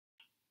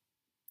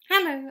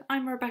Hello,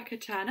 I'm Rebecca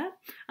Turner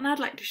and I'd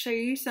like to show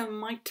you some of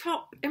my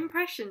top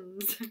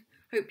impressions.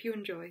 Hope you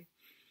enjoy.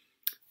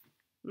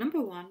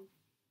 Number 1.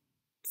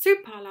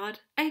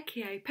 Su+Pollard,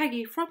 aka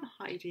Peggy from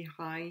Hidey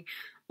Hi,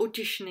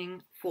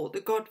 auditioning for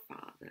the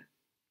Godfather.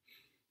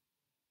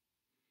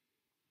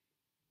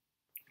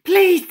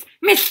 Please,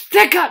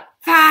 Mr.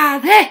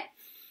 Godfather,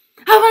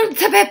 I want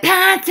to be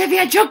part of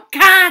your drug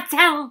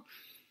cartel.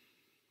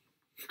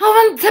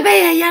 I want to be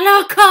a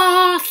yellow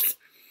horse.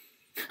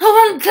 I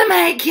want to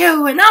make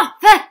you an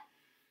offer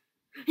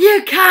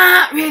you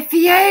can't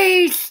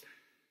refuse.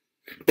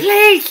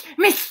 Please,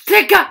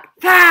 Mr.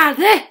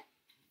 Godfather.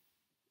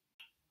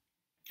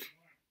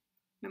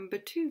 Number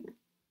 2.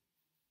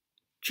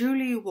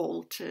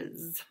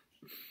 Julie+Walters.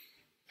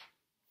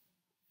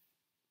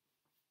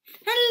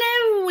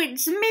 Hello,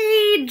 it's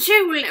me,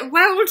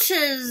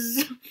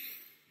 Julie+Walters.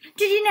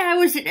 Did you know I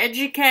was at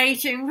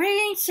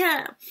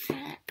Educating+Rita?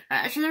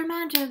 To the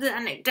reminder of the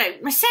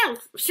anecdote,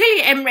 myself,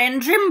 Celia Emery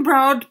and Jim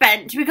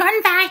Broadbent, we got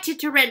invited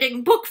to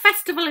Reading Book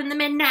Festival in the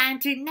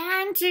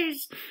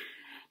mid-1990s.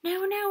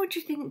 Now, what do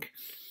you think?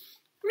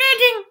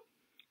 Reading?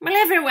 Well,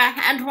 everywhere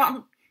had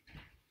one.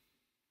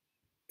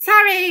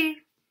 Sorry.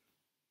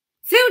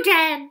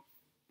 Sudan.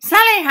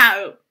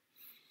 Sally-ho.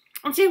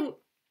 And so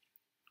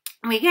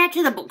we get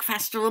to the book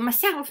festival,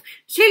 myself,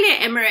 Celia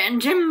Emery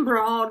and Jim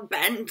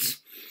Broadbent.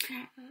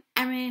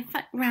 And we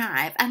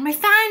arrive and we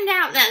find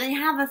out that they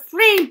have a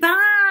free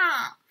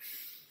bar.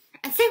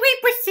 And so we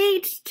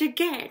proceed to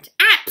get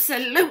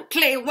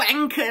absolutely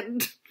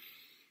wankered.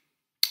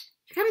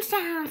 She comes to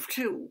half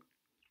 2.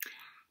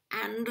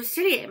 And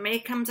Celia Emery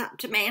comes up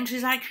to me and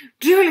she's like,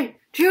 Julie,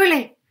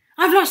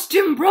 I've lost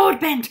Jim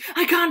Broadbent.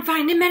 I can't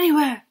find him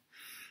anywhere.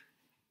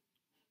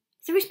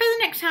 So we spend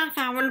the next half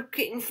hour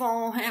looking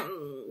for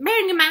him.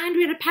 Bearing in mind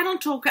we had a panel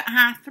talk at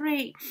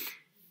 3:30.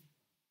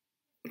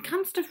 It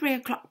comes to 3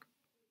 o'clock.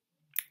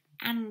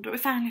 And we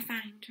finally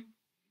find him.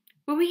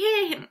 Well, we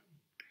hear him.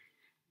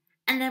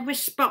 And then we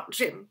spot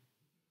him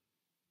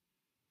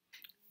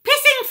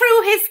pissing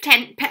through his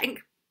tent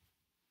peg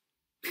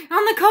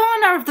on the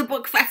corner of the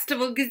book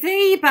festival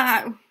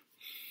gazebo.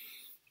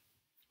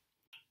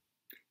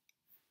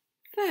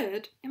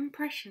 Third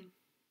impression.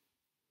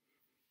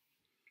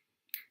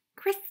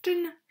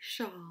 Kristen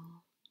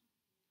Schaal.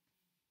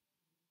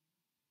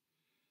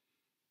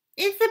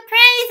 It's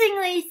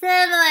surprisingly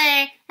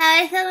similar.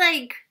 I feel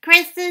like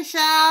Kristen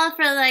Schaal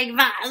for like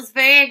Vas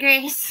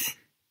Burgers.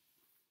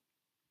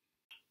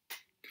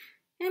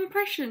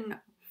 Impression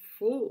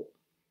 4.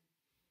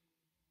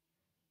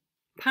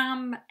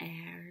 Pam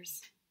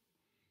Ayres.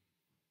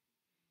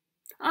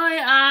 I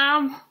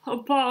am a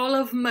ball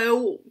of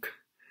milk,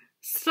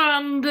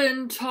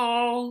 standing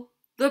tall,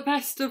 the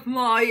best of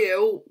my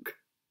ilk.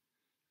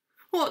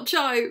 Watch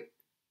out,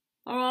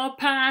 or I'll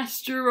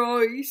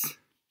pasteurise.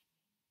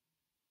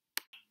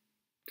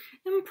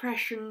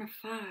 Impression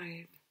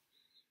 5.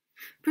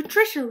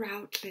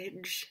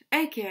 Patricia+Routledge,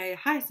 aka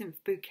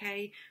Hyacinth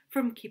Bouquet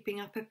from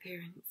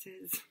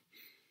Keeping+Up+Appearances.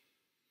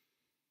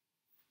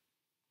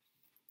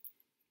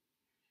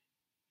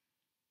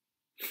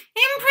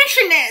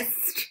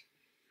 Impressionist!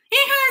 He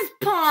has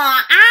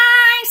poor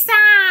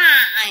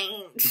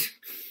eyesight.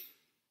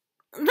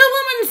 The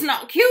woman's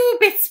not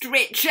cubist,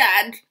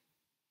 Richard.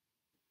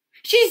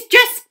 She's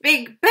just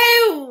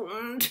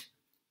big-boned.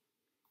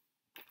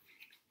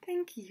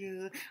 Thank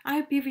you. I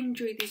hope you've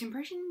enjoyed these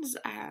impressions.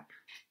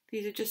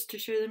 These are just to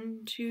show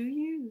them to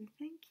you.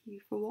 Thank you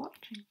for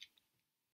watching.